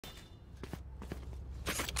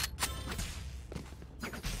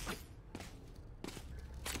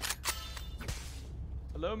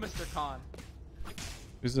Hello, Mr. Khan.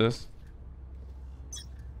 Who's this?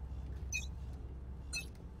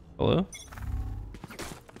 Hello?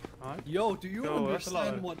 Yo, do you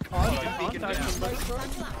understand what Khan contact is? Okay,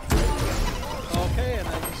 and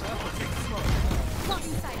I just have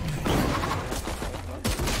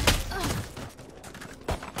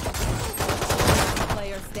to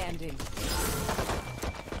player standing.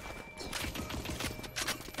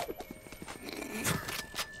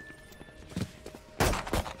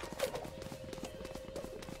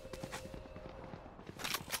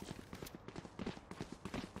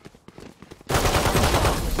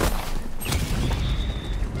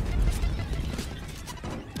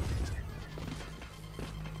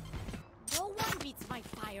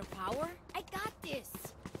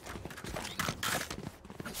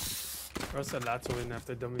 Russ said that's a win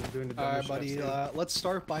after doing the dummy. Alright, buddy. Let's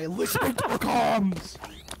start by listening to the comms.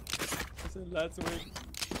 I said that's a win.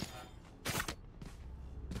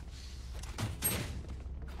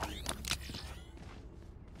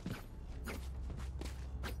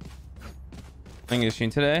 Playing Ignition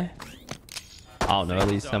today? I don't know, at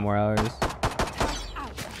least 10 more hours.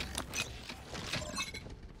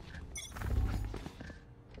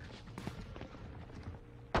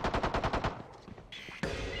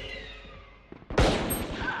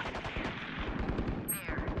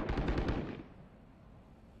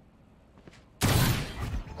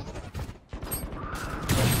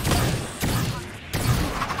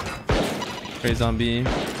 Crazy on B. The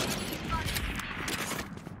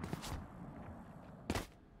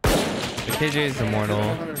KJ is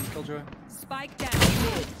immortal. Spike down.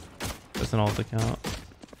 That's an alt account.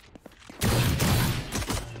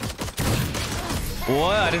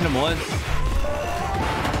 What? I didn't hit him once.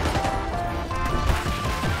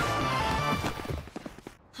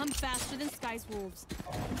 I'm faster than Sky's wolves.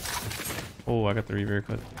 Oh, I got the reverb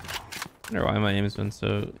cut. I wonder why my aim has been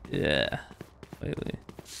so lately.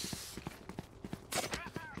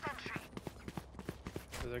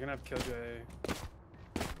 They're gonna have Killjoy.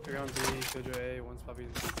 They're on B, Killjoy A, one's probably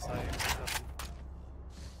in the side.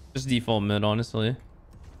 Just default mid, honestly.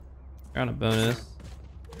 They're on a bonus.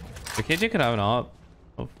 The KJ could have an op.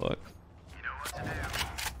 Oh fuck. You know what to do.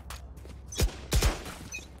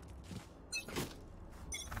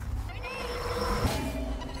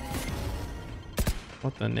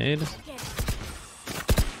 What the nade?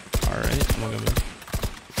 Alright, I'm gonna go.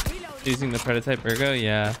 Using the prototype Virgo?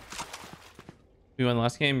 Yeah. We won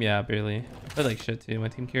last game? Yeah, barely. I played like shit too. My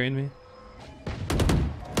team carried me.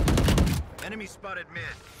 Enemy spotted mid.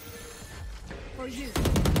 For you.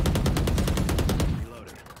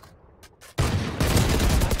 Reloaded.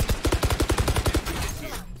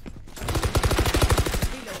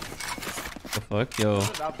 What the fuck? Yo.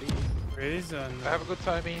 Raise and I have a good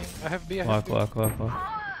timing. I have B. I have Lock, B. lock, lock,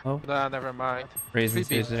 lock. Oh. Nah, never mind. Raising 3B,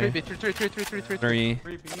 stage there. 3B, 3.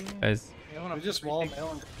 Three. Guys. We just wall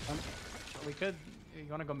mail. We could. You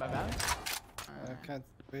wanna go back? I can't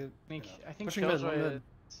wait. I think Pushing kills mid, are. mid.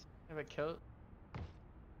 Have a kill.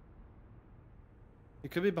 He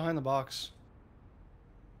could be behind the box.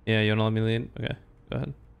 Yeah, you wanna let me lead? Okay, go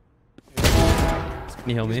ahead. Can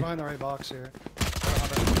you heal He's me? behind the right box here.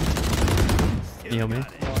 Can you heal me?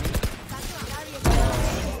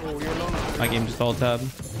 Oh, you're alone. My game just all tab.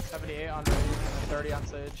 78 on range and 30 on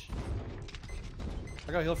stage.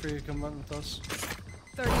 I got a heal for you. Come run with us.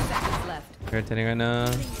 30 seconds left. Irritating right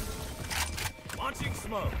now. Launching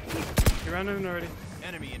smoke. you're around him already.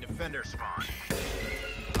 Enemy and defender spawn.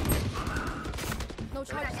 No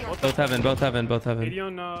charges. Both heaven, both heaven, both 80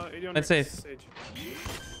 heaven. on 80 on That's safe. Sage.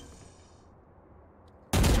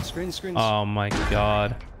 Screens. Oh my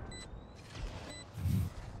god.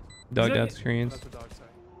 Dug out screens. That's the dog side.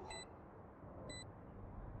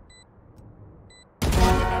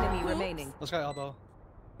 Enemy remaining. Let's go elbow.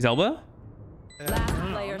 He's elbow? Last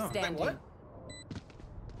player no. standing. Wait, what?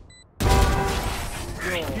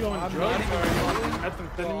 You on drugs or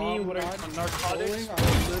methamphetamine? What are you on narcotics? I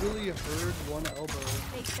literally heard one elbow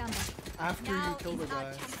after you killed the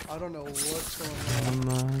guy. I don't know what's going on. I'm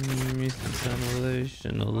on recent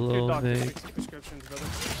simulation a Your little doctor bit. fixed prescriptions, brother.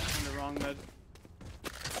 On the wrong med.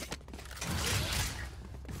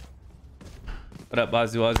 What up,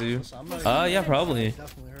 Bazu Wazu? Yeah, probably.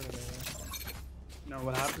 Definitely heard of it. No,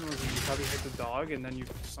 what happened was you probably hit the dog and then you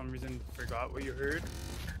for some reason forgot what you heard.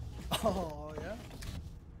 Oh, yeah?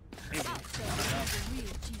 Maybe. I'm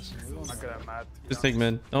not good at math. Just take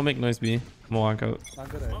mid. Don't make noise B. I'm a walk out. Not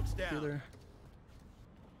good at Smoke's down. either.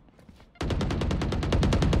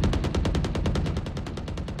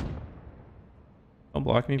 Don't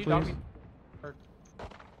block me, You dog please. me.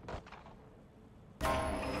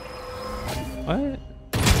 What?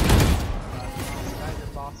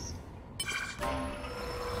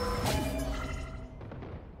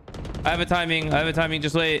 I have a timing. I have a timing.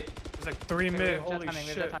 Just wait. There's like 3 mid. Holy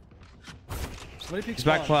shit. Somebody peek He's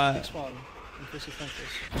back flat. Peek spawn. In case you think this.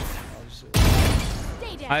 I'll just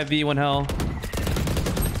Stay down. I have B, 1 hell.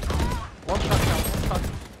 One shot down, one shot.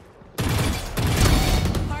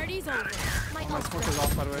 Party's over. My smoke is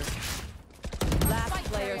off, by the way. Last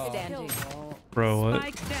player standing. Oh, Bro, what?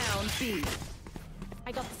 Spike down B.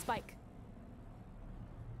 I got the spike.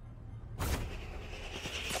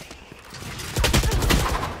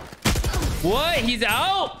 What? He's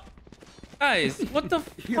out? Guys, what the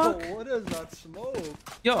yo, fuck? what is that smoke?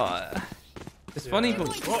 Yo, it's funny.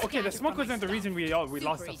 Well, okay, the smoke wasn't the reason we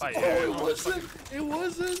lost the fight. It wasn't. It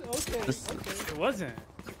wasn't. Okay. The Okay. It wasn't.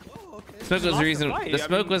 Oh, okay. smoke was the reason. fight. The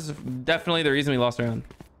smoke was definitely the reason we lost round.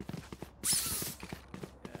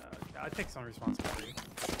 Yeah, I take some responsibility.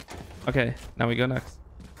 Okay, now we go next.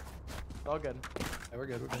 All good. Yeah, we're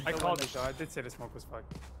good. We're good. I called it though. I did say the smoke was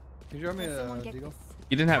fucked. Can you drop me a Someone get Deagle? this.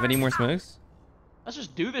 You didn't have any more smokes? Let's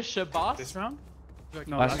just do this shit, boss. This round?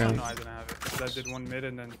 No, Last last round. round. No, I didn't have it. 'Cause I did 1 mid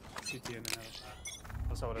and then CT and then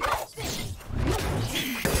that's what I did.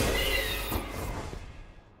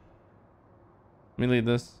 Let me lead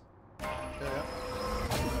this. Yeah.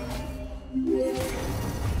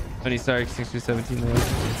 20 Stark, 6 to 17 there.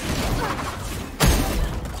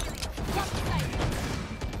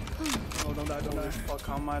 Oh, don't die. Don't die. Fuck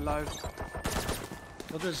on my life.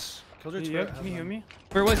 Killjoy's Can turret. you hear me?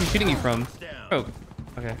 Where was he shooting you from? Oh,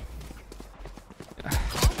 okay. I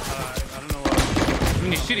don't know what. I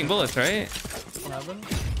mean, he's shooting bullets, right? What happened?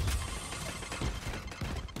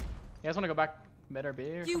 You guys want to go back mid or B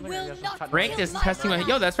or You something? Or will guys just not cut- Ranked is testing my.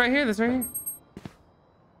 Yo, that's right here. That's right here.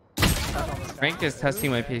 Ranked is testing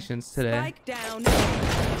my patience today. Spike down.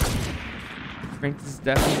 Ranked is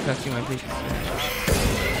definitely testing my patience today.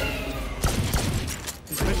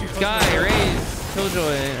 Sky. Sky, Raze,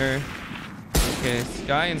 Killjoy, or okay,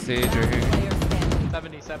 Sky and Sage are here. Player standing.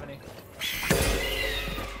 70, 70.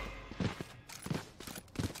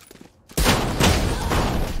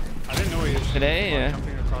 I didn't know he was Today, yeah.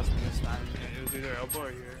 jumping across from this time. It was either elbow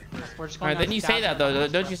or here. We're just All going right, then you say that though.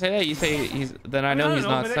 Don't you say that? You say he's. Then I know don't he's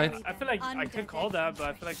not but sight. I feel like I could call that, but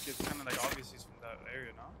I feel like it's kind of like obvious he's from that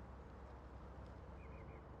area,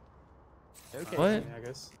 no? Okay. What? Yeah, I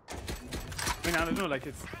guess. I mean, I don't know. Like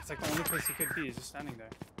it's like the only place he could be. He's just standing there.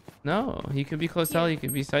 No, he could be close tell. He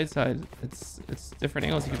could be side. It's different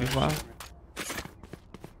angles. He could be flat.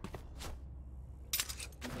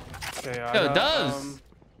 Okay, Yo, Doves.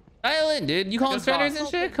 Dial in, dude. You calling Good surrenders boss. and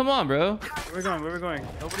shit? Come on, bro. Where we going? Where we going?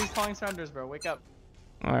 Nobody's calling surrenders, bro. Wake up.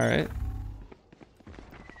 All right.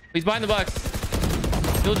 He's behind the box.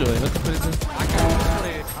 Killjoy. What the fuck is this? That guy was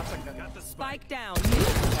really- that's a good- Spike down. Yeah,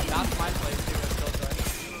 that's my place too.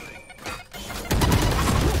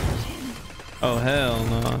 Oh hell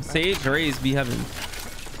no. Sage, Raze, be heaven.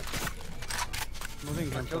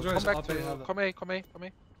 Moving. Killjoy's Come back up and to have come here, come here, come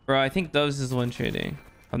here. Bro, I think Doves is one trading.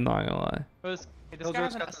 I'm not gonna lie. This Those guy are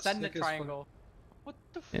has an got the ascendant sickest triangle. What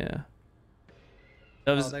the f? Yeah.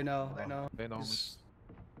 Oh, Doves. they know. They know. They know. He's- Is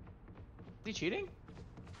he cheating?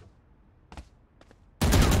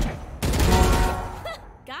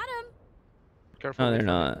 Got him. Careful. No, they're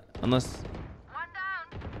not. Unless.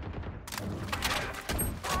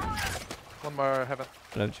 One more heaven.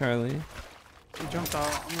 What up, Charlie? He jumped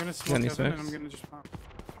out. I'm gonna smoke any heaven and smokes? I'm gonna just pop.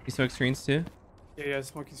 You smoke screens too? Yeah,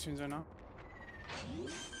 smoking streams right now.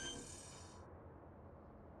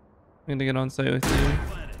 I'm gonna get on site with you.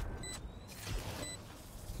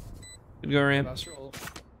 Good go ramp. Master ult.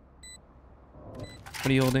 What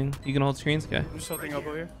are you holding? You can hold screens, guy. I'm just holding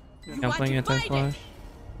elbow here. Yeah, I'm playing anti-flash.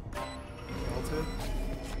 Ulted.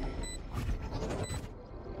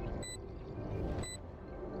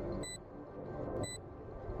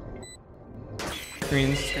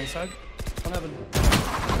 Screens. Screen side. One heaven.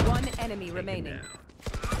 One enemy remaining.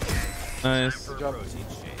 Nice. Good job.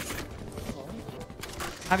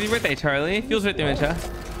 Happy birthday, Charlie. Feels birthday, man, chat.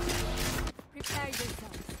 Prepare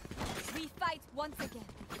yourselves. We fight once again.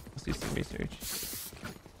 Let's do some research.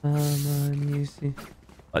 You see.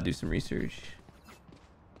 I'll do some research.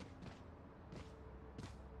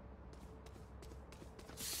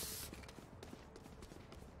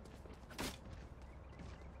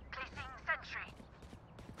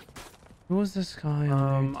 Who was this guy?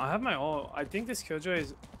 I have my ult. I think this Killjoy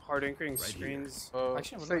is hard anchoring screens.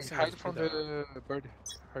 Actually, what am I Stay, saying? hide from the bird.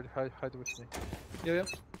 Hide with me. Yeah, yeah.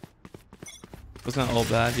 Was not all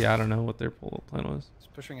bad. Yeah, I don't know what their plan was. He's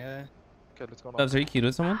pushing A. Okay, let's go now. Doves, are you queued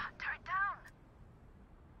with someone?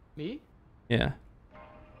 Me? Yeah.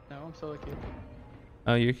 No, I'm so lucky.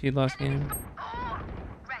 Oh, you're queued last game.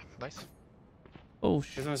 Nice. Oh He's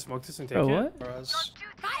shit. gonna smoke this and take Bro, it. what? For us.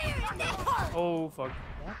 Oh fuck.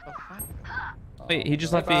 What the fuck? Wait, he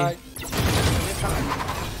just left me.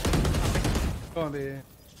 Go on,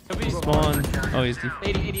 B. Spawn. Oh, he's deep.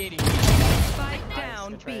 80, 80, 80. Spike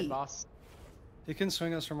down Good trade, B. boss. He can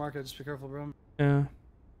swing us from market. Just be careful, bro. Yeah.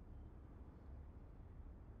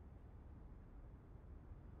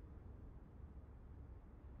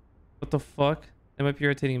 What the fuck? They might be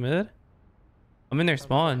rotating mid. I'm in their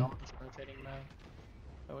spawn. Rotating mid.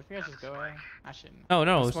 Oh, if you guys just go away, I shouldn't. Oh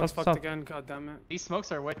no, This stop, one's fucked stop. again. God damn it. These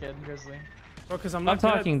smokes are wicked, Grizzly. Bro, because I'm Stop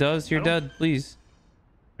not talking, dead. Does. You're I don't- dead, please.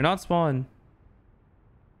 You're not spawn.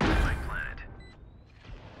 Light planted.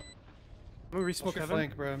 I'm gonna Watch resmoke your heaven.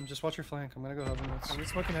 flank, bro. Just watch your flank. I'm gonna go heaven. I'm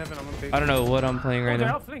resmoking heaven. I'm gonna bait. I don't know what I'm playing right They're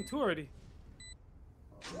now. outflank two already.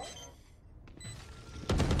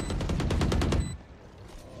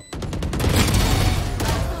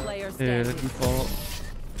 Player Dude, standing. the default.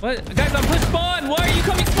 What? Guys, I'm push spawn! Why are you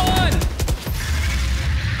coming spawn?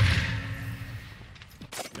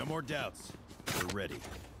 No more doubts. We're ready.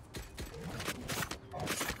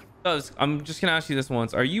 Does, I'm just gonna ask you this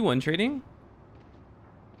once. Are you one trading?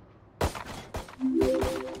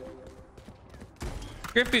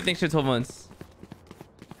 Griffith thanks for 12 months.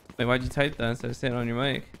 Wait, why'd you type that instead of saying it on your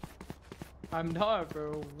mic? I'm not,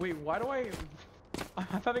 bro. Wait, why do I...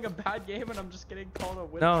 I'm having a bad game and I'm just getting called a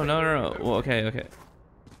win. No. Well, okay.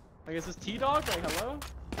 Like, is this T-Dog? Like, hello?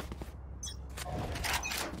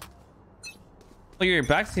 Look, you're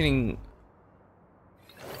backseating.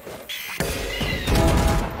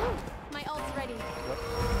 My ult's ready.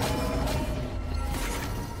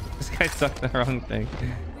 This guy sucked the wrong thing.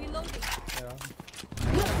 Reloading.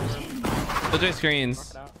 Those are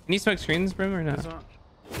screens. Knock it out. Can you smoke screens, Brim, or not? It's not-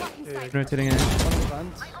 Inside. Rotating it. On the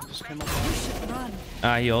vent. Just came up.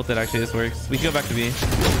 Ah, he ulted. Actually, this works. We can go back to B.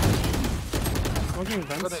 Smoking Go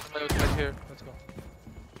vents. right here. Let's go.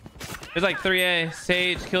 There's like 3A,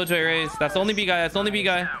 Sage, Killjoy, Raze. That's the only B guy. That's the only B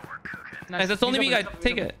guy. Nice, that's the only B guy.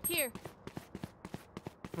 Take it. Here.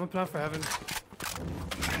 I'm gonna plan for heaven.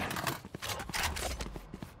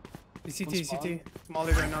 CT, CT.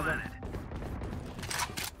 Molly right now, though.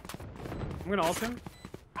 I'm gonna ult him.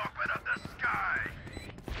 Open up the sky.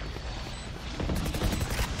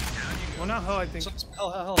 One out hell, I think.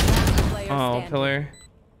 Hell. Player Oh, standing. pillar.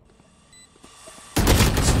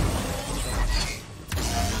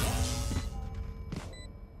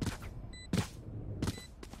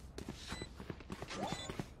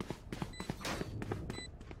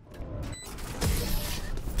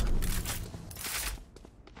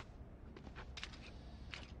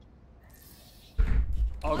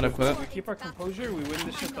 Oh, What up, what up? if we keep our composure, we win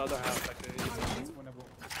this shit the other half. Like, it's winnable.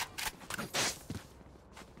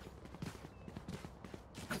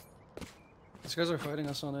 These guys are fighting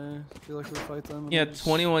us on A. I feel like we fight them. and Yeah, we just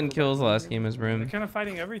 21 go kills back last on game as They're Brim. kind of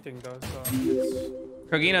fighting everything, though, so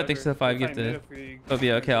it's... Krogino thanks for the 5 gifted. Oh,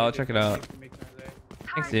 yeah, okay, I'll check it out.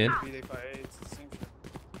 Thanks, dude. It's the same shit.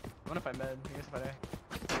 I wonder if I mid. I guess if I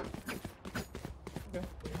Okay.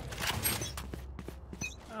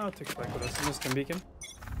 I'll take it back with us. I'm just gonna beacon.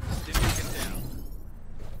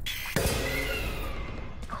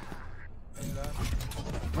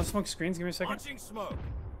 I'll smoke screens. Give me a second. Launching smoke.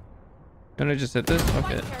 Gonna just hit this?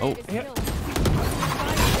 Fuck it. Oh, Yeah.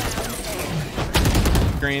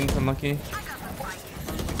 screens, unlucky.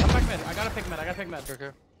 I'm back mid. I gotta pick mid. Okay.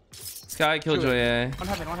 Sky, Killjoy, A. One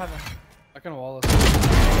heaven. I can wall us.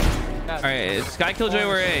 Alright, it's Sky, Killjoy,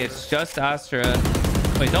 we're A. It's just Astra.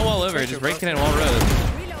 Wait, don't wall over. Just break it in wall road.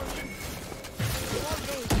 Reloading.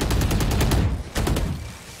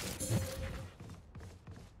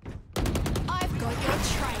 I've got your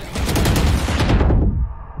trail.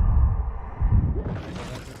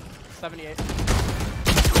 78.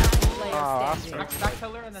 Player Ah, standing. Back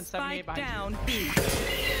pillar and then 78 Spike behind down B.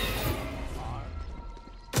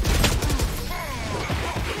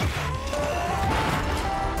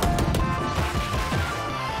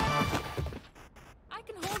 I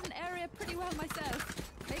can hold an area pretty well myself.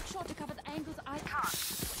 Make sure to cover the angles I can't.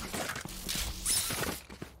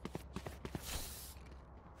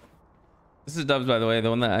 This is Dubs, by the way, the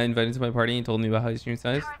one that I invited to my party and told me about how he streams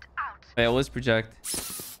size. Hey, I always project.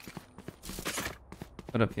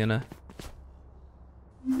 What up, Fiona?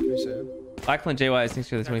 Pretty sad. Blackland JY, thanks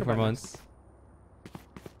for the 24 months.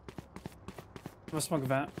 I'm gonna smoke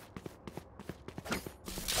vent.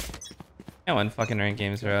 I won fucking ranked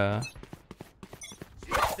games, bro.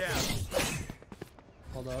 Down.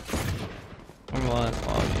 Hold up. One more last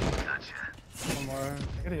lobby. One more.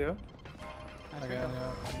 I got a heal. Okay,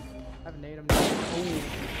 yeah. I have nade him.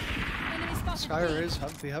 Enemy spotted. Sky or Raze,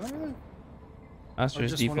 do you have anything?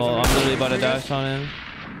 Astra's just one default. of I'm them. literally about to dash on him.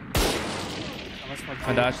 I'm gonna smoke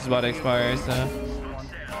My dash is about to expire, so.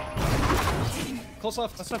 Close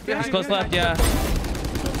left. What's up? It's close left, yeah.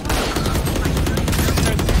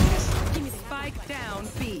 Spike down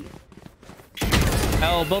B.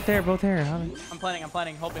 Oh, both there. I'm planning.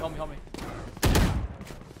 Hold me.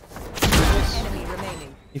 Enemy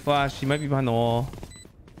remaining. He flashed. He might be behind the wall.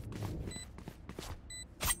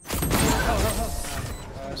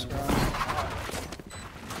 Nice, bro.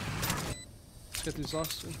 Let's get these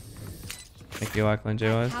last two. Thank you, Lachlan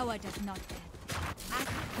J was. Power does not end. Ask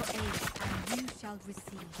for aid and you shall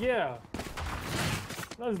receive. Yeah.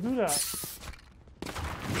 Let's do that.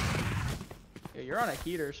 Yeah, you're on a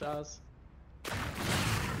heater, Shaz.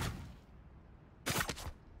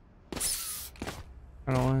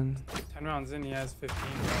 I don't win. 10 rounds in, he has 15.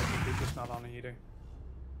 But I think he's just not on a heater.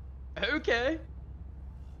 Okay.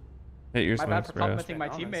 Hit your My bad smokes, for bro. complimenting my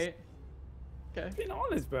teammate. Okay. Being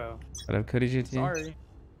honest, bro. What up, Cody GT? Sorry.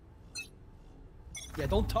 Yeah,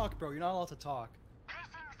 don't talk, bro. You're not allowed to talk.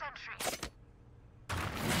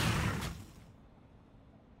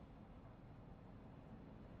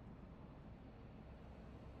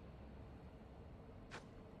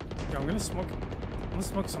 Yeah, I'm gonna smoke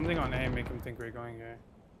something on A and make him think we're going here.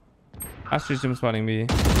 Astra's gym spotting B.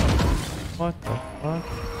 What the fuck?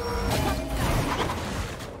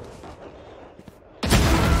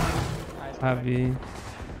 Nice. Have B. Enemy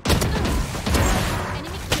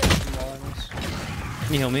killed.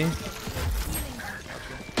 Can you heal me?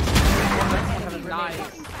 Nice.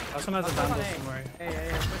 Last one has a vandal somewhere.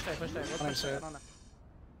 Hey, push that. Let's push that.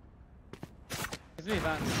 It's me,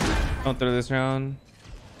 Van. Don't throw this round.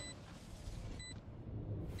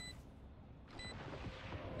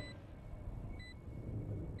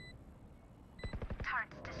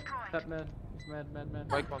 Step mid. It's mid.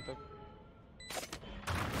 Right contact.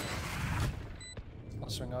 I'll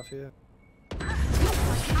swing off here.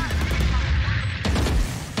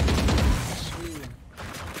 Sweet.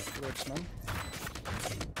 Works, man.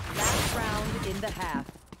 Last round in the half.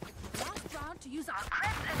 Last round to use our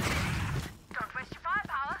crest and don't waste your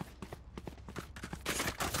firepower.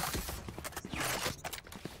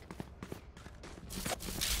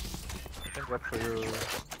 I can grab for you.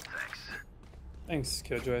 Thanks,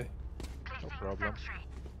 Killjoy. No problem.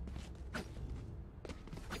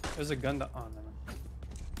 There's a gun that. Oh, no.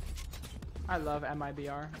 I love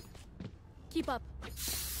MIBR. Keep up.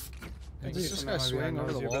 Does this from guy MIB, swing I over know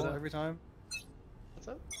the you, wall brother. every time? What's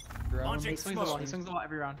up? Ground? He swings the wall. He swings the wall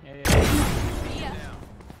every round. Yeah. Yeah.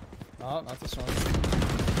 No, not this one.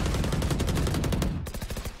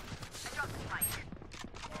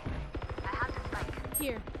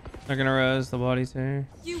 Here. They're gonna res the bodies here.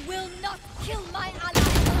 You will not kill my ally.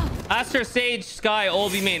 Astra, Sage, Sky, all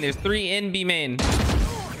B main. There's 3 in B main.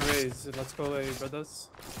 Anyways, let's go, brothers.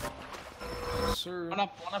 Yes, sir. One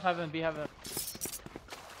up heaven. B heaven.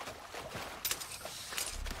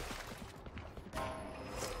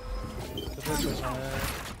 The picture's on there.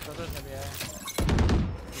 So there's gonna be a.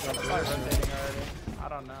 That's probably rotating already. I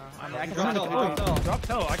don't know. I mean, I can Drop send tail, it. drop tail. Drop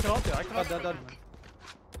tail. I can ult it. I can ult it. Dead.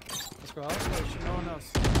 Let's go out. No one else.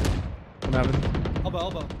 One heaven.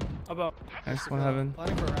 Elbow. About. Nice, one heaven.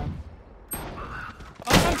 Planning for a round.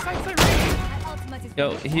 Oh, side. My ultimate is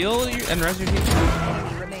Yo, heal you and res your team.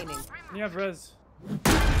 Enemy remaining. You have res.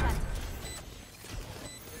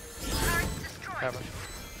 Heaven.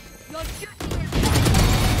 your duty is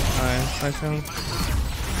Alright, nice round.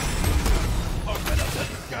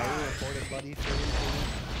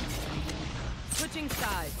 Switching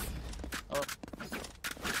sides.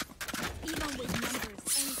 even with numbers.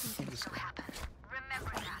 Anything can still happen.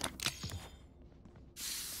 Remember that.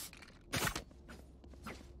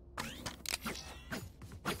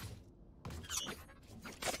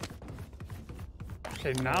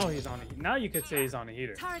 Okay, now he's on. Now you could say he's on a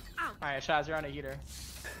heater. Turret out. All right, Shaz, you're on a heater.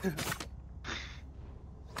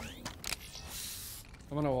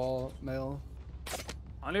 I'm on a wall, male.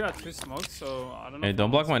 I only got 2 smokes, so I don't know. Hey,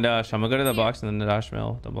 don't block my dash. I'm gonna go to the box and then the dash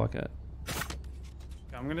mill. Don't block it. Okay,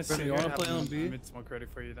 I'm gonna sit you here wanna and play have on B? mid smoke ready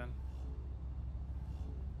for you then.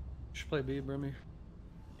 You should play B, Brimmy.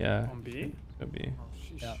 Yeah, On B? it's gonna be. Oh,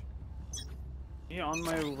 sheesh. Yeah. Me on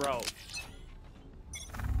my route.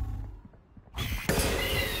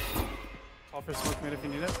 Call for smoke mid if you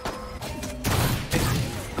need it.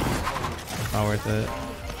 Not worth it.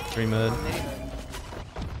 3 mid.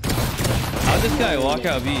 How'd this guy walk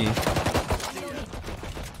out B?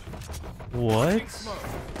 What?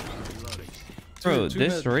 Bro, Two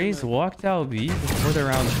this mid, race two mid. walked out B before the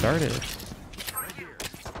round started.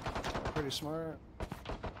 Pretty smart.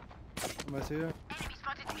 I'm with you. Enemy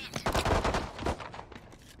spotted.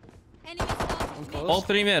 I'm close. All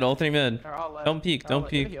 3 mid, all 3 mid. They're all left. Don't peek, They're all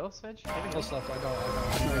don't left. You have peek. a heal, Sage? You have a heal? Close left, I don't.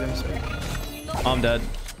 I didn't speak. I'm dead.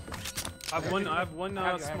 I have one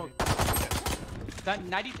smoke. That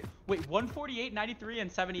 90. Wait, 148, 93,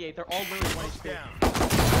 and 78. They're all literally 1 HP.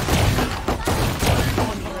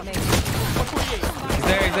 He's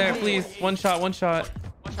there, he's there. Please, one shot, one shot.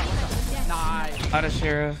 One shot. Nice. Out of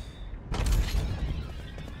sheriff.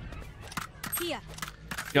 Here.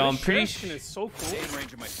 Yo, I'm This pretty sheriff skin sure. is so cool. Aim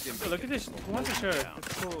range of my stim. Yo, look at this. What's the sheriff?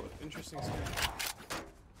 It's so interesting skin.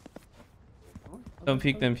 Don't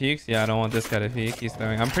peek them peaks. Yeah, I don't want this guy to peek. He's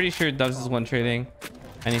throwing. I'm pretty sure Dubs is one trading,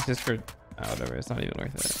 and he's just for whatever. It's not even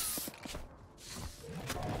worth it.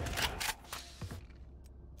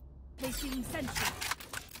 Placing sentry.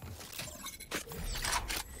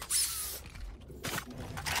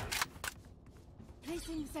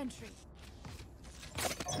 Placing sentry.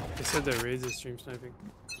 They said that Raze is stream sniping.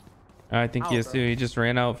 I think he is too. He just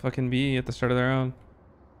ran out fucking B at the start of the round.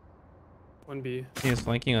 1B. He is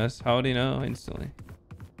flanking us. How do you know instantly?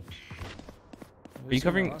 Are you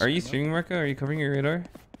covering? Are you streaming, Marco? Are you covering your radar?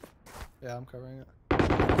 Yeah, I'm covering it.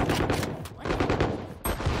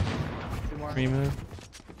 Two more. Remove.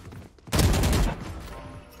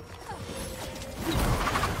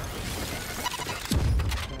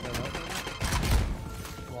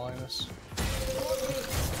 Linus.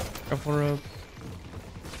 Careful rope.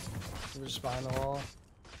 We're just behind the wall.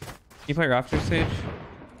 You play Raptor stage?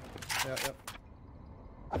 Yeah, yep.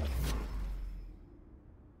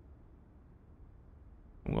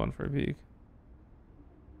 I'm going for a peek.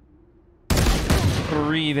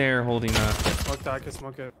 3 there holding that. Smoke that. I can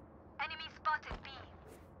smoke it.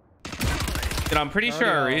 Dude, I'm pretty sure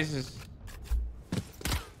our raise is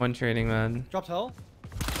one trading, man. Dropped hell.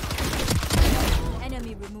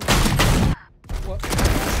 Enemy removed. What?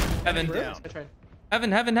 Heaven. Down. Good trade. Heaven,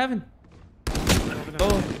 heaven, heaven.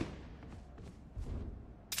 Oh.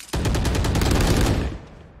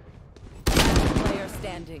 Player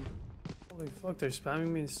standing. Holy fuck, they're spamming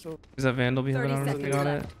me still. Is that Vandal behind? 30 I don't know if they seconds got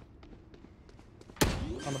it.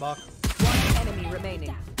 left. On the box. One enemy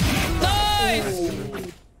remaining.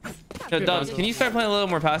 Yo, Dubs, can you start playing a little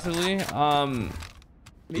more passively?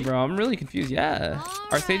 Bro, I'm really confused. Yeah.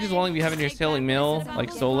 Our stages will only be having your sailing mill,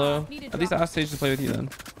 like solo. At least I'll stage to play with you then.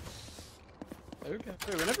 Okay.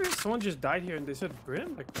 Wait, whenever someone just died here and they said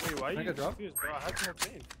Brim, like, wait, why are Can I you get dropped? confused, bro? I had no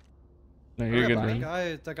pain. No, you're good, that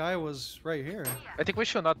man. that guy was right here. I think we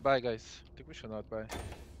should not buy, guys. I think we should not buy.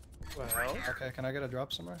 Well, Okay, can I get a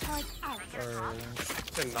drop somewhere? Turret out. Or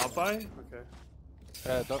did not buy? Okay.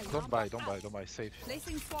 Don't buy, safe.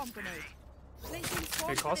 Placing swarm grenade. Placing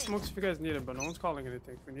swarm Okay, call grenade. smokes if you guys need it, but no one's calling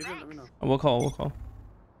anything. If we need it, let me know. We'll call.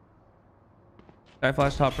 Guy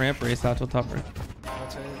flash top ramp, race out to top ramp.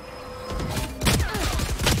 that's it.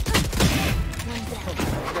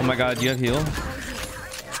 Oh my god, do you have heal? I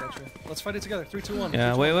got you. Let's fight it together. 3, 2, 1.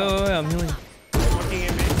 Yeah, wait, I'm healing. Looking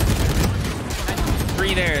at me.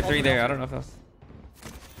 3 there. I don't know if that's...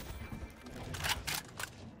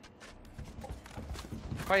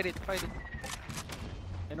 Fight it. I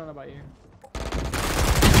don't know about you.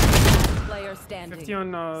 Player standing. 50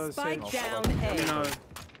 on Spike sage. down I mean, A.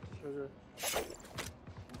 treasure.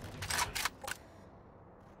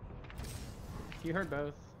 You heard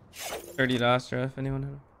both. 30 to Astra if anyone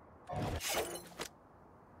had.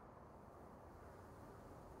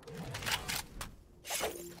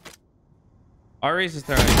 Our race is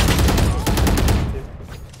throwing.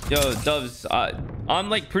 Yo, Dubs, I'm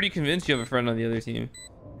like pretty convinced you have a friend on the other team.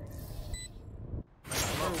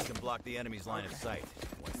 Smokes can block the enemy's line of sight.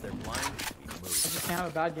 Once they're blind, we I move. just can't have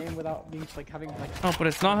a bad game without being like having like. Oh, but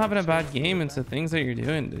it's not having a bad game. It's the things that you're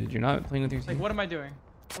doing, dude. You're not playing with your Like, team. what am I doing?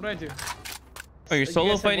 What do I do? Oh, you're You solo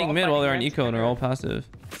guys said we're fighting all mid while fighting they're on ranks eco and they're together. all passive.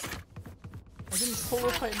 I didn't solo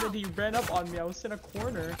fight mid. He ran up on me. I was in a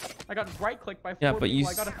corner. I got right clicked by 4 Yeah, but you,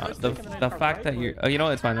 people. I got a first the pick and then I got fact that right you're, clicked. oh, you know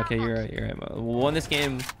what? It's fine. Okay, you're right. We won this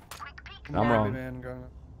game. I'm wrong. Man, going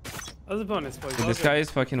That was a bonus, boys. Dude, this guy is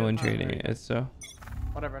fucking win trading it. It's so.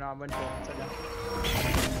 Whatever. No, I'm winning.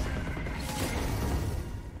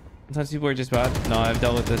 Sometimes people are just bad. No, I've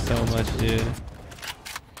dealt with this so much, dude.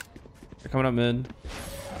 They're coming up mid.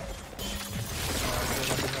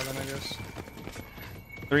 I guess.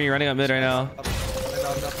 3 running up mid right now.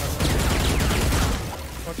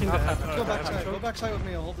 Fucking the heck. Go backside. Go backside with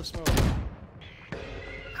me. I'll hold the smoke.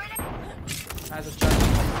 As a check.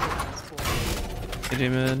 AJ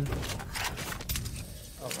mid.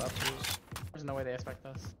 Oh, Raptors. There's no way they expect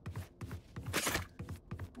us.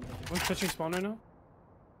 One's touching spawn right now.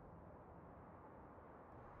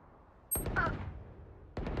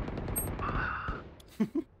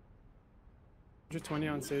 120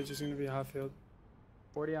 on stage is gonna be half healed.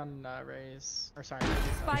 40 on Raze. Or sorry.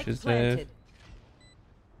 Spike Should planted. save.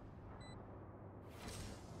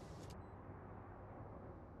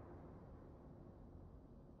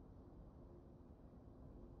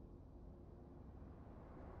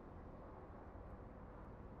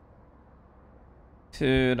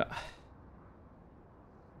 Dude.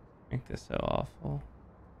 Make this so awful.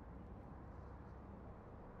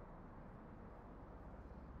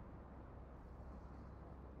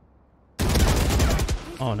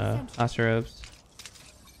 Oh no. Astrobes.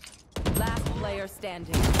 Last player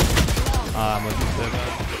standing. I'm looking so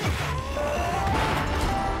bad.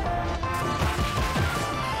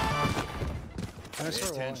 Can I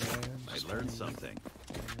start walling? I learned something.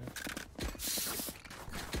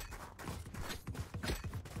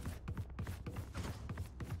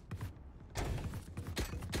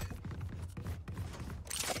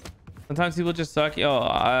 Sometimes people just suck. Yo,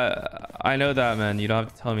 I know that, man. You don't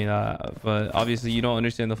have to tell me that. But obviously you don't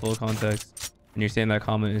understand the full context. And you're saying that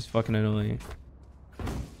comment is fucking annoying.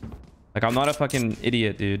 Like, I'm not a fucking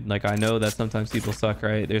idiot, dude. Like, I know that sometimes people suck,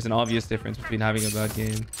 right? There's an obvious difference between having a bad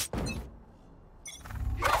game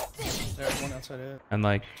There's one outside A. and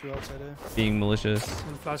like Two outside A. being malicious.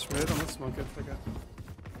 One flash mid, I'm gonna smoke it. Okay.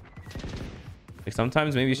 Like,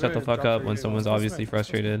 sometimes maybe shut the Right, fuck drop up for when you. someone's Let's obviously smoke.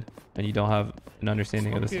 frustrated and you don't have an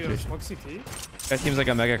understanding of the Smoke situation. CT. That seems like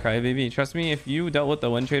a mega crybaby. Trust me, if you dealt with the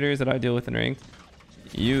win traders that I deal with in ranked,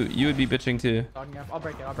 you would be bitching too. Dogging up. I'll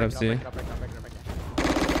break it. I'll break it. I'll break it. I'll break it. I'll break it. I'll break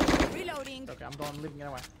it. Reloading. Okay, I'm going. I'm leaving it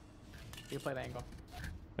away. You play the angle.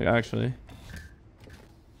 Like, actually.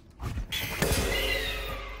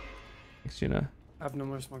 Thanks, Gina. I have no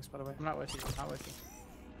more smokes, by the way. I'm not with you. I'm not with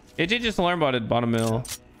you. AJ just alarm botted bottom mill.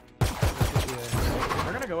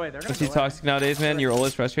 They're gonna go away. They're gonna Is go he away. toxic nowadays, man? You're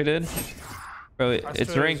always frustrated? Bro, it's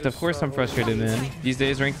Frustrated ranked. Of is course I'm so- frustrated, man. These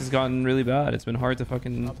days ranked has gotten really bad. It's been hard to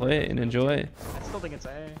fucking play it and enjoy. I still think it's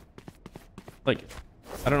A. Like,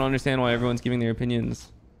 I don't understand why everyone's giving their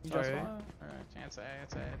opinions. You just Sorry. want? Alright, it's A.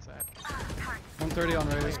 It's A. It's A. 130 on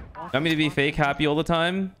raise. Want me to be fake happy all the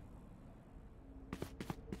time?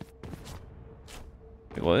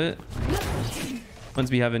 Wait, what? One's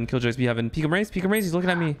be having, Killjoy's be having. Peek him raise, he's looking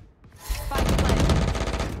at me.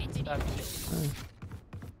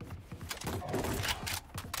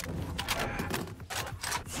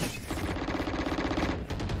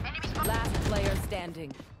 Last player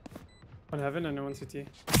standing. One heaven and one CT.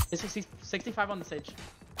 It's 65 on the stage.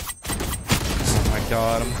 Oh my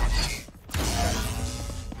god.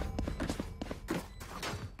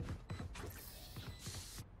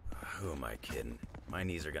 Who am I kidding? My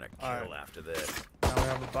knees are gonna kill Alright. after this. Now we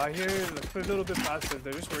have a buy here. Let's play a little bit passive.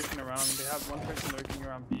 They're just working around. They have one person lurking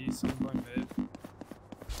around B, some going mid.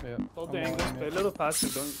 Yeah. Hold the angles. Play a little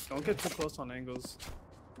passive. Don't get too close on angles.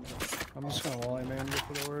 I'm just gonna wall man go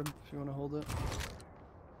for the orb if you wanna hold it.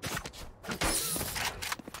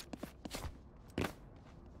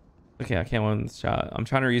 Okay, I can't win this shot. I'm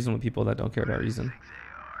trying to reason with people that don't care about reason.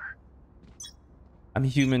 I'm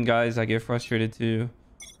human, guys. I get frustrated too.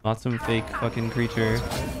 Not some fake fucking creature.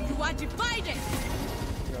 You want to fight it?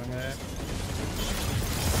 Going A.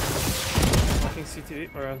 I think CT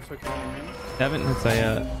or I'm sorry, main. Haven't hit that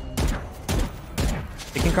yet.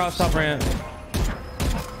 They can cross top ramp.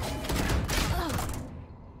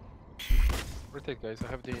 Rotate, guys. I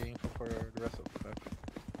have the info for the rest of the map.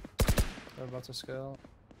 They're about to scale.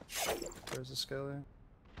 There's a scaler.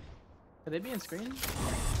 Could they be in screen?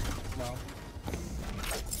 No.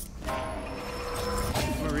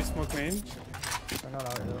 I'm gonna re-smoke main. They're not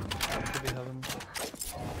out yet. Could be heaven.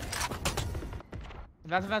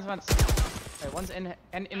 Advance. Wait, one's in the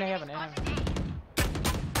heaven. Fire in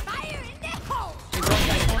the hole! He's going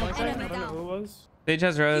side, going I side. don't know who it was. Stage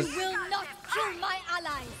has You res. will not kill my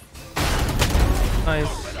ally!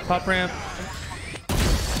 Nice. Top ramp.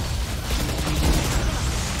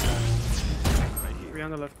 Three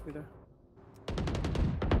on the left, either.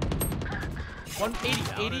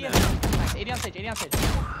 180. 80 nice, 80 on stage. 80 on stage. You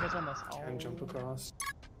guys won this. And jump across.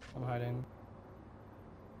 I'm hiding.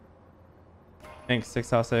 Thanks,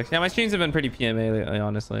 6-6. Yeah, my streams have been pretty PMA lately,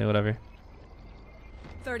 honestly. Whatever.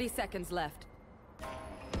 30 seconds left.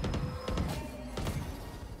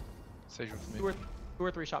 Sage with me. Two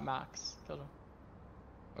or three shot max. Killed him.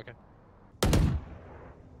 Okay.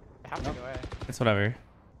 They have to go away. It's whatever.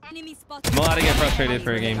 Enemy spot. I'm allowed to get frustrated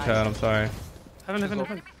for a game chat. I'm sorry. Heaven.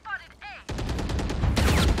 Player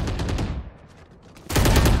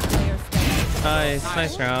standing.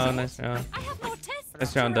 Nice round. I have more tests.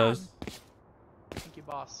 Nice round, Doves. Thank you,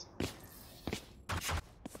 boss.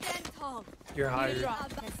 Stand tall. You're higher.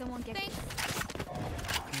 Can someone get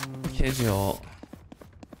Kids, y'all.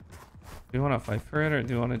 Do you want to fight for it or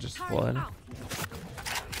do you want to just flood?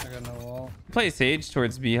 I got no wall. Play Sage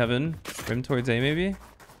towards B heaven. Rim towards A maybe.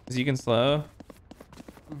 Because you can slow.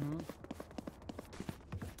 I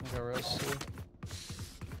got rest too.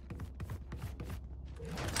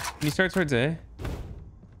 Can you start towards A?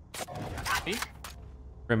 B?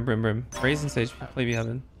 Brim. Raise and Sage. Play B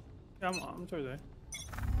heaven. Yeah, I'm towards there.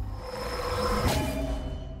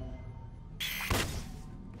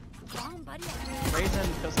 Raisin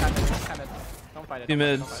feels kind of. Don't fight it. Two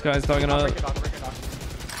mid. This guy's dogging I'll up. break it off, break it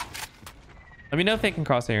off. Let me know if they can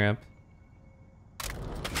cross A ramp.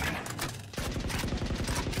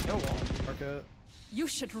 No wall. Market. You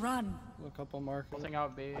should run. A couple markets. Pulling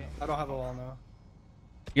out B. I don't have a wall now.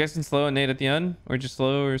 You guys can slow and nade at the end, or just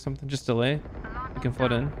slow or something. Just delay. You can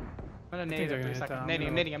float in. I'm gonna nade they're it gonna 3 hit seconds. that.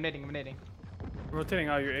 I'm nading. Rotating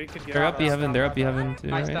out. Your A could get They're out. up B heaven. They're up B heaven too,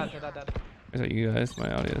 Nice, right? dead. Is that you guys?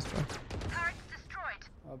 My audio is bro.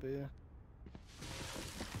 I'll be.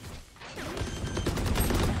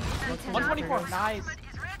 124. Nice.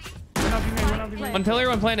 One pillar,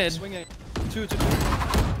 one planted. Swinging. Two.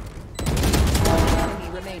 Enemy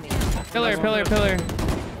remaining. Pillar.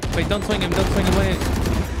 Wait, don't swing him. Wait.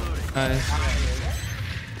 Nice.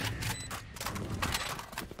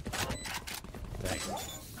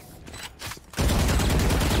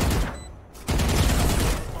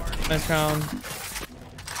 Nice round.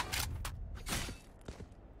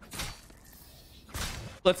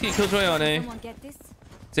 Let's get Killjoy on A. Someone get this?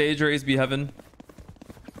 Sage, raise B heaven.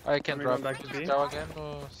 I can we drop go back to B? Down again.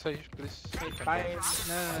 Sage, please. Buy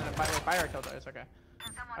our killjoy. It's okay.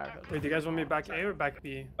 Buy our killjoy. Wait, do you guys want me back A or back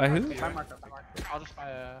B? By who? Buy marker. I'll just buy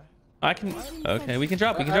a. I can. Okay, we can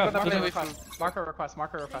drop. Marker request.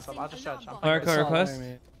 I'll just judge. Marker It's not request.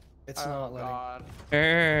 letting me. It's Oh not letting. god.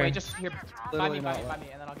 Here. Wait, just here. Buy Literally me, not and letting.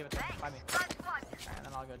 then I'll give it to him. Buy me. And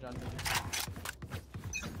then I'll go judge.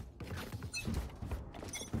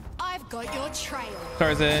 I've got your trail.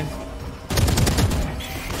 Tarze.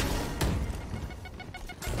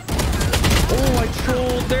 Oh, I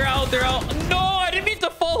trolled. They're out. No, I didn't mean to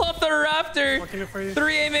fall off the raptor. Working it for you.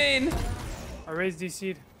 3A main. I raised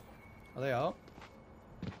DC'd. Are they out?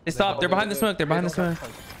 They stopped. They're behind the smoke. I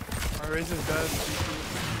raised his dead.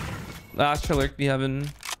 Last lurk be heaven.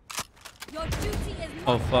 Your duty is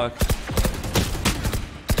Oh fuck.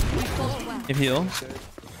 If heal.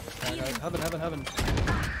 Heaven.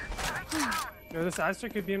 Yo, this Aster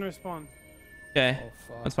could be in respawn. Okay. Oh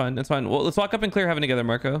fuck. That's fine. Well, let's walk up and clear heaven together,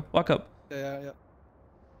 Marco. Walk up. Yeah.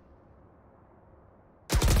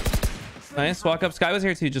 Nice. Walk up. Sky was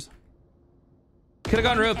here too. Just could have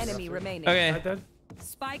gone ropes. Enemy remaining. I Okay. dead.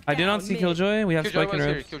 Spike I do not down see mid. Killjoy. We have Killjoy spike and was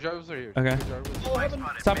here. ropes. Killjoy was here. Okay.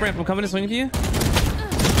 Stop ramp. I'm coming to swing with you.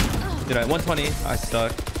 Did I? 120. I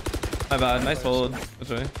stuck. My bad. Nice hold.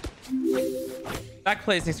 Killjoy. Back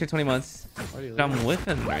plays next year 20 months. I'm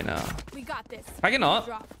whiffing right now. We got this. I cannot.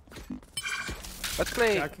 Drop. Let's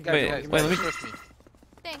play. Yeah, I can- Guys, wait, let me- trust me.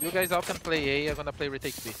 Thank You guys all can play A. I'm gonna play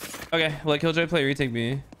retake B. Okay. Let Killjoy play retake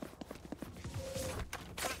B.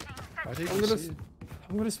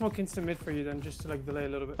 I'm gonna smoke instant mid for you then, just to like delay a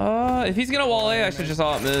little bit. If he's gonna wall A, I should just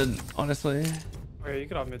alt mid. Honestly. Okay, you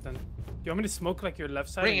could off mid then. Do you want me to smoke like your left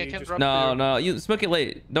side? Bring and it, you can just- drop. No. You smoke it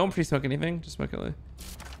late. Don't pre-smoke anything. Just smoke it late.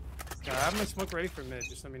 Yeah, I have my smoke ready for mid.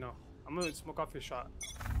 Just let me know. I'm gonna smoke off your shot.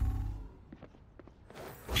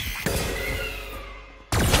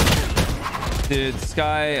 Dude,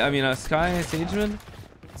 Sky Sage mid.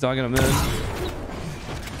 He's dogging him mid.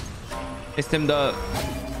 It's timmed up.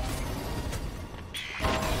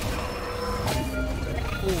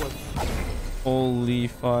 Holy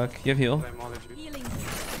fuck. You have heal. I'm all legit. Healing.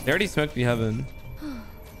 They already smoked me heaven. Can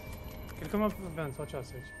you come up with vents? Watch out,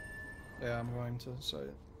 Sage. Yeah, I'm going to site.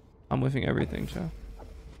 I'm whiffing everything, Joe.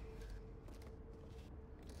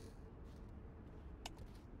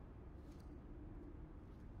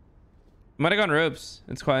 Might have gone ropes.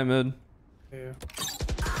 It's quiet mid. Yeah.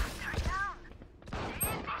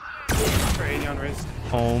 For 80 on raise.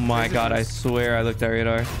 Oh my god, I swear I looked at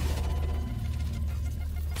radar.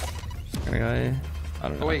 Got a guy. I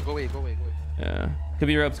don't know. Go away. Yeah. Could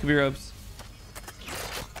be ropes.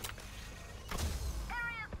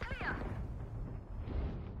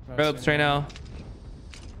 Ropes right now.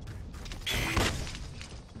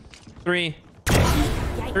 3.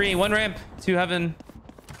 1 ramp. 2 heaven.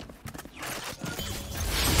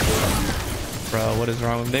 Bro, what is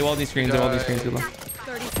wrong with them? They wall these screens. Good luck.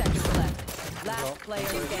 30 seconds left. Last player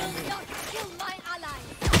standing. Don't kill my ally.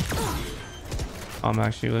 I'm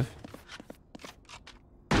actually with.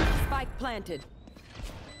 Spike planted.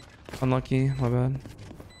 Unlucky. My bad.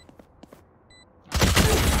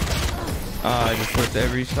 I just flipped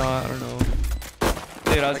every shot. I don't know.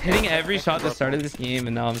 Dude, I was hitting every shot at the start of this game,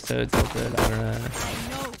 and now I'm so tilted. I don't know. I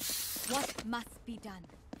know what must be done.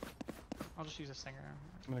 I'll just use a stinger.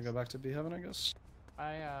 I'm gonna go back to B heaven, I guess.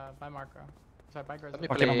 Buy Marco. Sorry, buy Grizz. Let me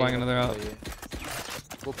Okay, I'm buying another out.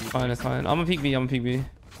 Go B. Fine, it's fine. I'm gonna peek B. Okay.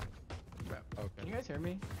 Can you guys hear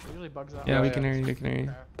me? It usually bugs out. Yeah, we can hear you. We can hear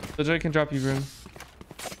you. So Joy can drop you room.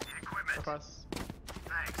 Across.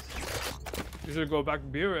 You should go back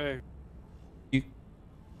B or A. You.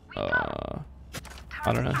 I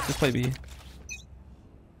don't know. Just play B.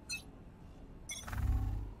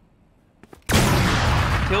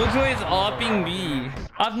 Killjoy is upping B.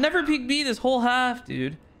 I've never peeked B this whole half,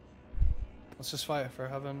 dude. Let's just fight for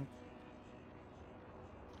heaven.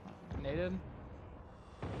 Naded.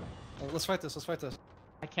 Let's fight this. Let's fight this.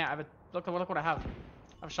 I can't. I have a look what I have. I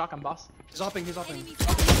have a shotgun, boss. He's hopping. He's hopping. Enemy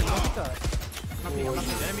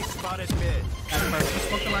Enemy spotted mid.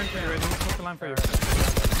 Smoke the line for you, Raiden. Smoke the line for you.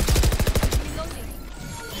 reloading.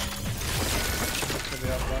 Should be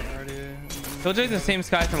out button already. Killjoy's the same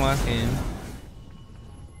Sky from last game.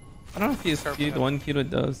 I don't know if he's queued. One queued it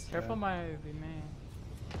does. Careful my V main.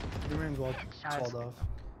 Remains walled off. Oh,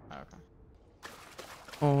 okay.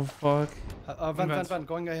 Oh fuck. Vent.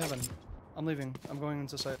 Going A heaven. I'm leaving. I'm going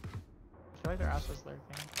into site. I feel like their ass was lurking.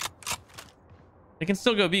 They can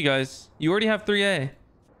still go B, guys. You already have 3A.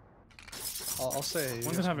 I'll say.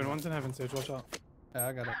 One's in heaven, Sage. Watch out. Yeah,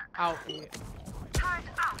 I got it. Out.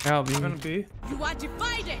 I'll be. Heaven B. You are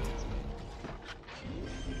divided.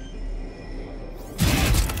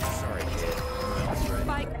 Sorry, kid.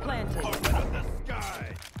 Spike planted. Open up the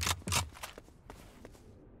sky.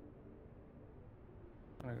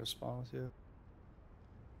 I'm gonna go spawn with you.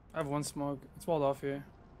 I have one smoke. It's walled off here.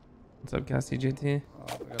 What's up, Cassie JT?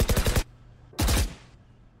 Oh, we got it.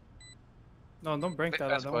 No, don't break that.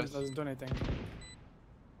 That's That one close. doesn't do anything.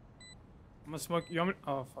 I'm gonna smoke. You want me?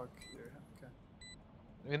 Oh fuck.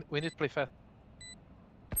 Okay. We need to play fast.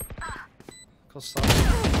 Close stop.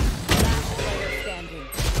 Last player standing.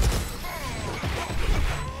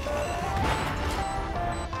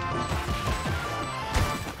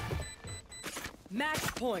 Match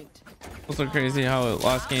point. Also crazy how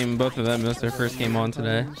last game both of them missed their first game on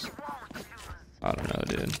today. I don't know,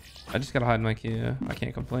 dude. I just gotta hide my key. I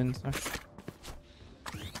can't complain. So.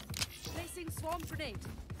 Placing swarm grenade.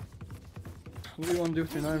 What do you want to do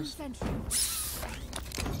with your knives?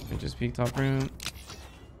 I just peek top room.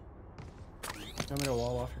 You want me to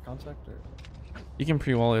wall off your contact or? You can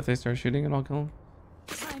pre-wall if they start shooting and I'll kill them.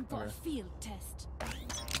 Time for a field test.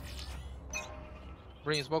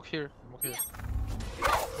 Bring smoke here. Smoke here.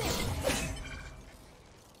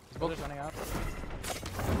 Smoke is running out.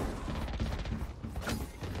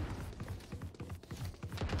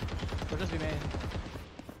 We'll just be main.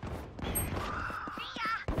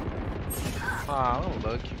 Ah, I'm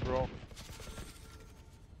lucky, bro.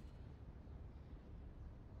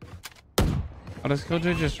 How does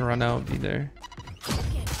Killjoy just run out and be there?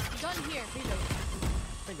 Okay, gun here. Reload. I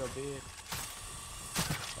think go B.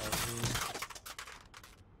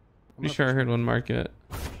 Pretty sure I heard one market.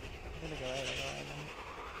 I'm gonna go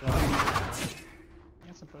A.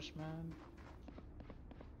 Get some push, man.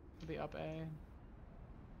 We'll be up A.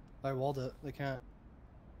 I walled it. They can't.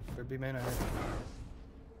 They're B main, I heard.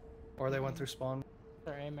 Or they went through spawn.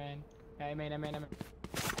 They're A main. Yeah, A main. Okay.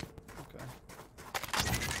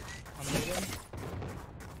 I'm naded.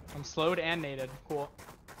 I'm slowed and naded. Cool.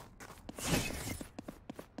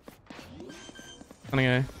 Running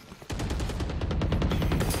A.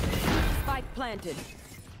 Spike planted.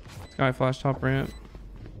 Sky flash top ramp.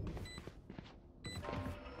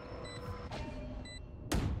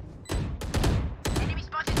 Enemy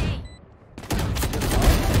spotted A.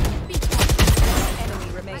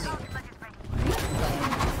 Enemy remaining.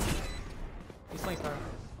 He's playing star.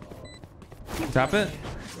 Tap it.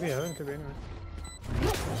 Yeah, it could be anywhere.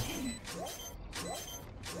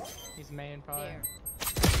 He's main probably. There.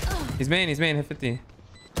 He's main. Hit 50.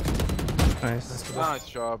 Nice. Nice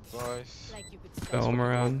job, boys. Like you could Go stop. home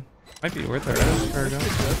around. Might be worth it. Right?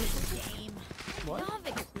 Game. What? Love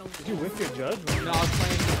explosion. Did you whiff your judge?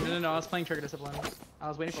 No, I was playing trigger discipline. I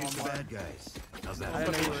was waiting for Shoot one the more. bad guys. How's I that?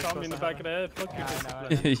 didn't know you were Shot me in the supposed back to of the head. Fuck Yeah,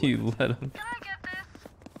 I you. know. You let him.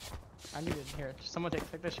 I need it here. Someone take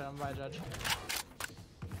this shit. I'm by judge.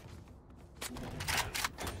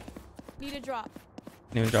 Need a drop.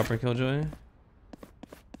 Anyone drop her Killjoy?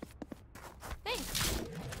 Thanks.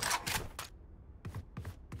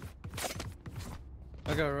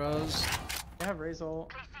 I got Rose. I have Raze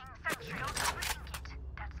ult.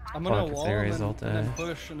 I'm gonna Fuck, it's wall their and result, then eh?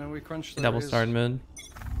 push and then we crunch the Double Raze. starred mid.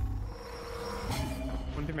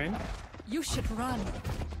 One team main. You should run.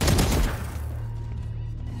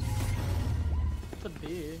 It's a B. I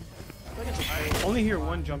feel like it's a B. Only hear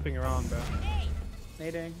one jumping around, bro.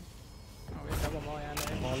 Nading. Oh, we have double molly on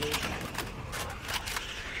A. Molly. They're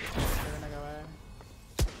gonna go A.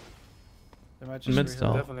 They might just Mid reheal.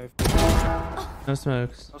 stall. Definitely. No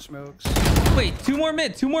smokes. No smokes. Wait, two more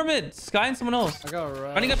mid. Sky and someone else. I got a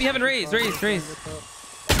rat. Running up, you haven't raised.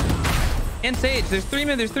 And Sage. There's three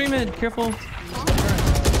mid. Careful.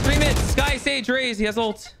 3 mid. Sky, Sage, raise. He has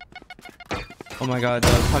ult. Oh my god,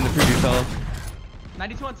 dog. Time to prove yourself.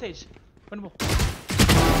 92 on Sage. Winnable.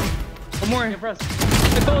 One more. Get pressed.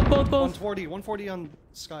 Both. 140 on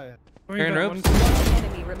Sky. Aaron ropes. One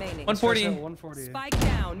enemy remaining. 140. 140. Spike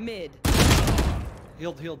down mid.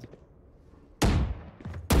 Healed.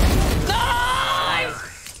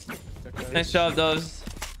 Nice! Nice job, Doves.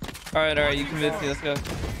 Alright, you convinced me. Let's go.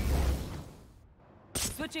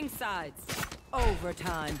 Switching sides.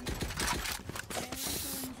 Overtime.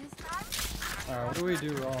 Alright, what do we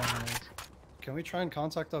do wrong? Like, can we try and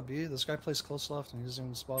contact up B? This guy plays close left and he doesn't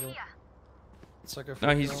even spot it. It's like a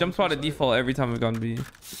No, he's jump spotted default every time we've gone B.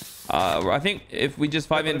 I think if we just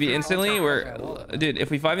 5 in B instantly, if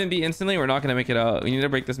we 5 in B instantly, we're not gonna make it out. We need to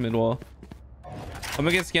break this mid wall. I'm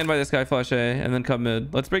gonna get scanned by this guy, flash A, and then cut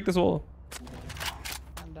mid. Let's break this wall.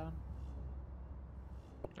 I'm down.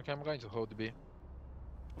 Okay, I'm going to hold the B. I'm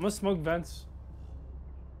gonna smoke vents.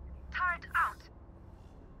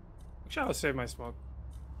 Actually, I'll save my smoke.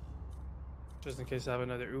 Just in case I have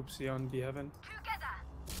another oopsie on B heaven.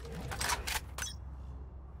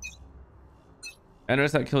 I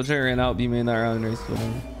noticed that Killjoy ran out B main that round and race with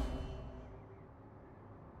him.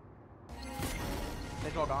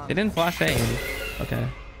 They didn't flash A. Okay.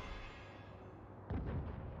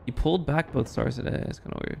 He pulled back both stars today. It's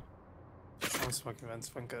kind of weird. I'm smoking vents,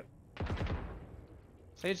 funk it.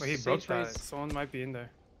 Sage, Wait, he Sage broke that. raise. Someone might be in there.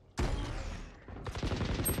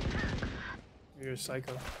 You're a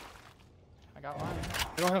psycho. I got mine.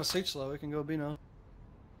 We don't have Sage slow. We can go B now.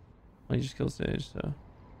 Well, you just killed Sage, so.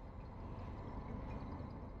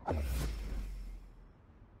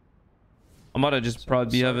 I'm about to just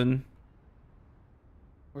prod B heaven.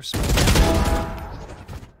 We're smoking.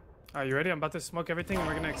 Are you ready? I'm about to smoke everything and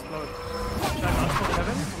we're gonna explode. Should I not smoke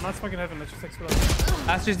heaven? I'm not smoking heaven. Let's just explode.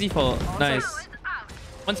 Astra's default. Nice.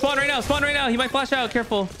 One spawn right now. He might flash out.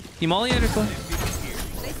 Careful. He molly it or something.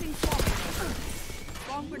 Placing swarm.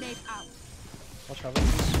 Swarm grenade out. Watch heaven.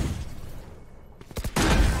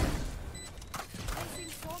 Placing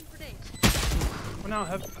swarm grenade. Oh no,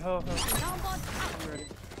 hell. Download out. I'm ready.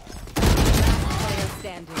 Last player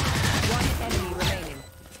standing. One enemy remaining.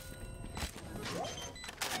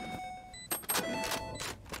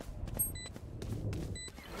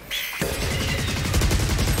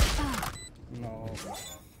 No.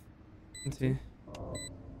 Let's see.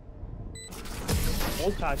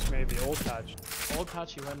 Old patch maybe, old patch. Old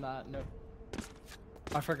patch, you win that. No.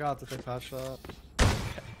 I forgot that they patched that.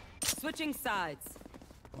 Switching sides.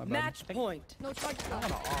 My bad. Match point. No charge. I want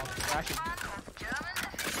to off. Actually, I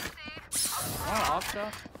want to off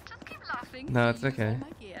stuff. No, it's okay.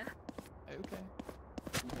 Okay.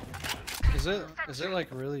 Is it like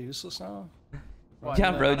really useless now? What,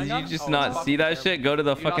 Yeah, the bro. running Did you gun? just Oh, not fuck see that there. shit? Go to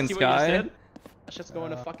the Do you not fucking see what you just sky. did? That shit's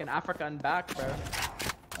going to fucking Africa and back,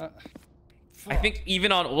 bro. I think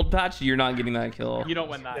even on old patch, you're not getting that kill. You don't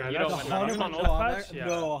win that. Yeah, you that's don't win that. 100%. on old patch? Yeah.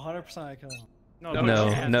 No, 100% I kill him. No, No,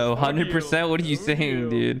 chance. no, Fuck 100%. What are you Screw saying, you.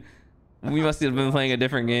 dude? We must have been playing a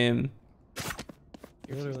different game.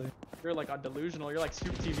 Literally. You're like on delusional. You're like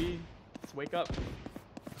Soup TV. Let's wake up.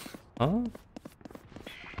 Huh?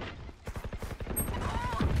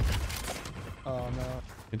 Oh no.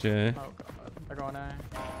 Good Jay. Oh god. They're going A.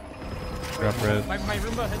 Drop red. My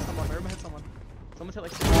Roomba hit someone. My Roomba hit someone. Someone's hit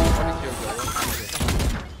like 6.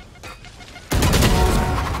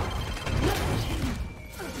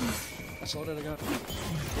 I slowed it again.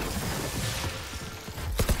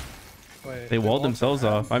 Wait. They walled walked themselves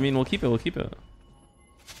around? off. I mean, we'll keep it. We'll keep it.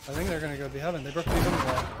 I think they're gonna go be heaven. They broke the heaven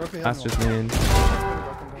wall. Broke the heaven That's just wall. mean.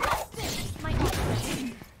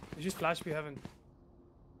 You just flash me heaven.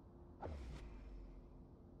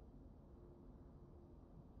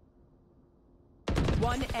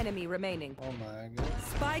 One enemy remaining. Oh my god.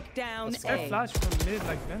 Spike down I A. flash from mid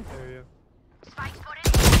like vent area.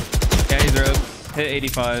 Yeah, he's ropes. Hit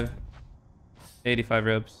 85. 85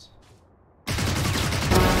 ropes.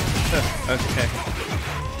 Okay.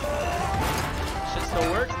 Shit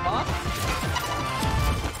still works, huh?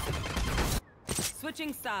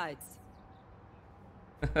 Switching sides.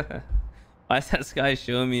 Why is that guy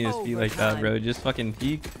showing me his feet like that, bro? Just fucking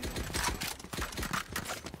peek.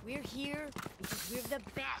 We're here because we're the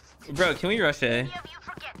best. Bro, can we rush A? Any of you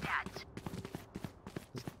forget that.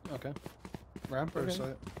 Okay. Ramp or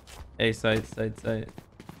site? A site.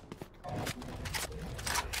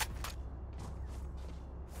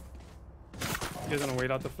 You guys wanna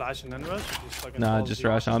wait out the flash and then rush? Or just fucking Nah, follow just the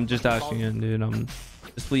rush. option? I'm just dashing in, dude.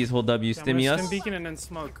 Just please hold W. Yeah, I'm gonna Stimmy stim us. beacon and then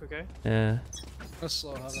smoke, okay? Yeah. Let's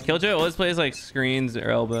slow heaven. Killjoy always plays like screens or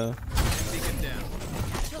elbow. Beacon down.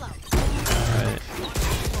 Alright.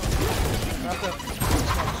 Wrap up.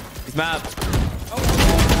 He's map.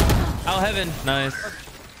 Out heaven. Nice.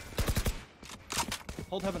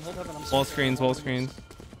 Hold heaven, hold heaven. I'm Wall sorry. screens, wall screens.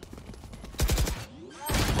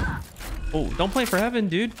 Oh, don't play for heaven,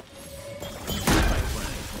 dude.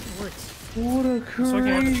 What a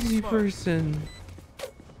crazy person.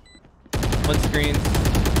 One screen.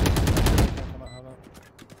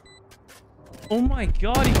 Oh my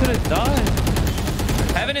god, he could have died.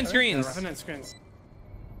 Heaven and screens. Heaven and screens.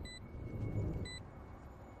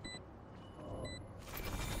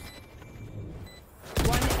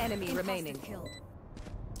 One enemy remaining.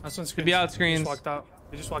 That's one screen. Could be out He screens. just walked out.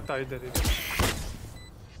 He just walked out. He did.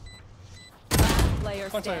 Player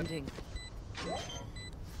standing.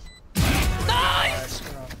 Nice.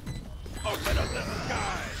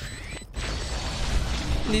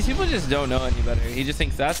 These people just don't know any better. He just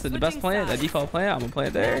thinks that's the best plan, the default plan. I'm gonna play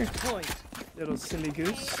it there. Little silly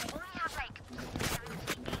goose.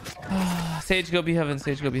 Sage, go be heaven.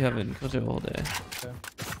 Sage, go be heaven. Kill it all day. Okay.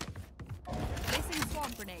 Placing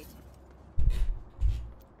swarm grenade.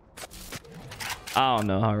 I don't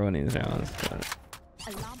know how we're winning these rounds, but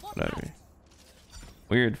Alarm bot whatever. out.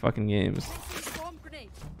 Weird fucking games. Placing swarm grenade.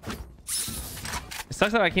 It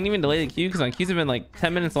sucks that I can't even delay the queue because my queues have been like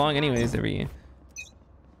 10 minutes long anyways every game.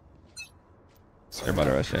 They're about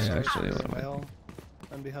to rush A actually. What am I? Well,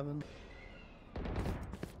 and be heaven.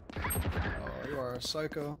 Oh, you are a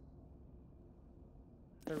psycho.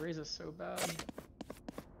 The raise is so bad.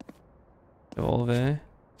 Evolve A.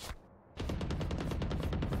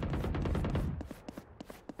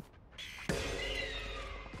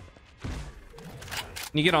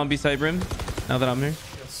 Can you get on B-side brim now that I'm here?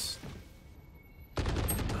 Yes.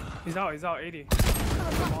 He's out. He's out. 80.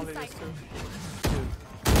 All it is too.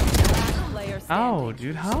 Player standing. Ow,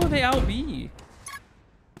 dude. How are they out B?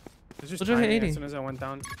 It's just We'll just hit timing 80. as soon as I went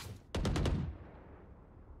down.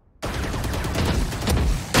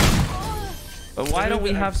 But why don't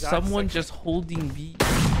we the have exact someone second. just holding B?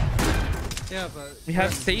 Yeah, but We have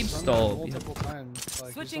Brent, Sage he's done that stalled. multiple times.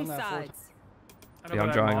 Like, Switching he's done that sides. I know, Yeah, I'm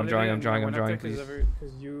but I drawing, I'm modded drawing, it I'm and drawing, I I'm went drawing, up there please.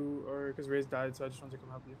 Because you or because Ray's died, so I just wanted to come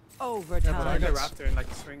help you. Overtime. Yeah, but I I did got Raptor and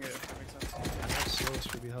like swing it. If that makes sense. Slows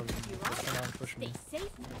for be heaven. Come on, push me. Stay safe.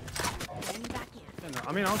 Going back in. Yeah, no,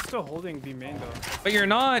 I mean, I'm still holding B main though. But you're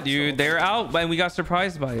not, dude. They're out and we got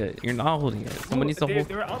surprised by it. You're not holding it. Someone needs to they, hold.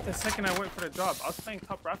 They were out the second I went for the drop. I was playing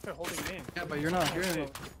top Raptor holding main. Yeah, but you're not hearing.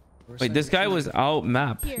 Wait, this guy was out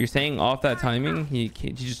map. You're saying off that timing, he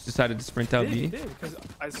just decided to sprint out He B. did, because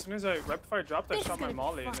as soon as right before I dropped, I shot my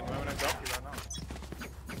molly, and then when I dropped, he ran out.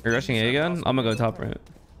 You're rushing A again? I'm gonna go top right.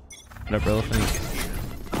 What up, bro? Thanks.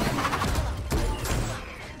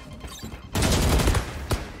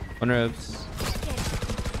 One ribs.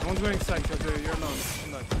 No one's going side, because you're alone.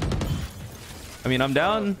 I'm not. I mean, I'm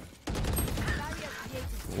down.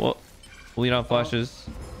 Well, we'll lead on flashes.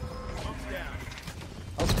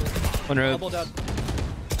 One ribs. Double dead.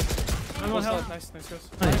 One health. Nice, nice, guys.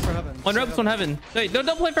 Dying for heaven. One ribs, one heaven. Wait, don't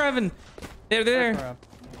play for heaven. They're there.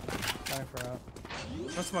 Dying for out.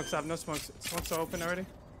 No smokes, Ab, no smokes. Smokes are open already.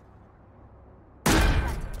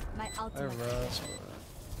 My I ultimate. rest.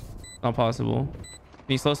 Not possible. Can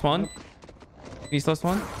you slow spawn? Can you slow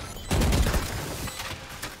spawn?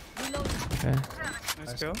 Reload. Okay.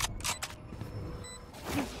 Nice kill.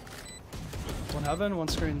 One heaven, one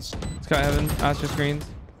screens. Sky heaven. Astro screens.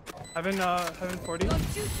 Heaven 40. Your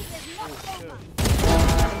duty is not over.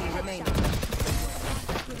 Enemy remaining.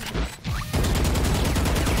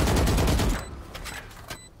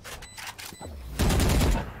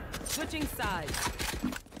 Switching sides.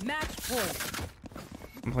 Match point.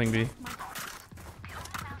 I'm playing B.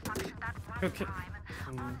 Okay.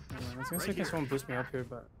 I was gonna say in case someone boost me up here,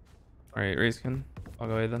 but Alright, raise can. I'll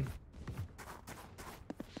go away then.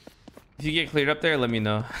 If you get cleared up there, let me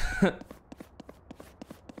know.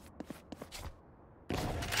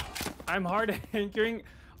 I'm hard anchoring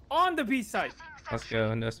on the B side. Let's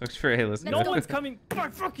go. No smokes for A. Let's go. No one's coming to my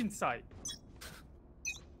fucking side.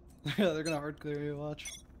 Yeah, they're gonna hard clear you, watch.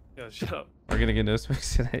 Yo, shut up. We're gonna get no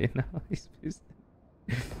smokes today. No, he's boosted.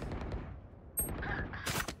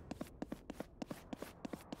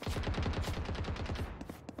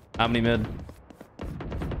 How many mid?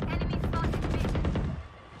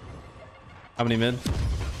 How many mid?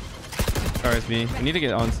 Sorry, it's me. We need to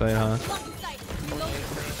get on site, huh?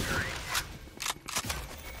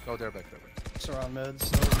 Go there, back there. Surround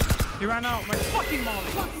mids. He ran out. My fucking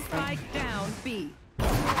molly. Spike down B.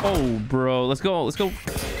 Oh, bro. Let's go. Let's go.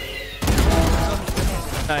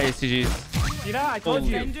 Nice, GG's. See that? I told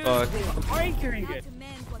you. Holy fuck. Why are you carrying Now it? to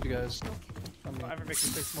mend what You we guys. broken. Don't ever make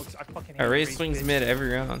me play smokes. I fucking hate A race race swings bitch. mid every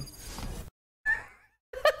round.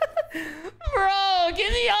 Bro,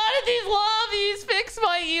 get me out of these lobbies. Fix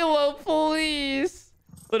my elo, please.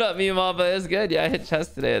 What up, Mimaba? It's good. Yeah, I hit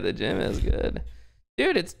chest today at the gym. It was good.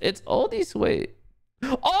 Dude, it's oldies weight.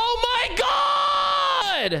 Oh my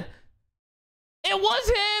god! It was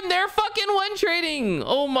him. They're fucking one trading.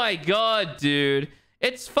 Oh my god, dude.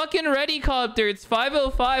 It's fucking Readycopter. It's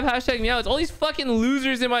 505 hashtag meow. It's all these fucking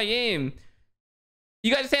losers in my game.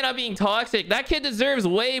 You guys saying I'm being toxic. That kid deserves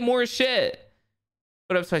way more shit.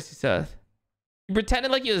 What up, Spicy Seth? You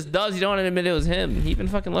pretended like he was Dubs. You don't want to admit it was him. He even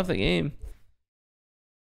fucking left the game.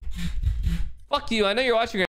 Fuck you. I know you're watching right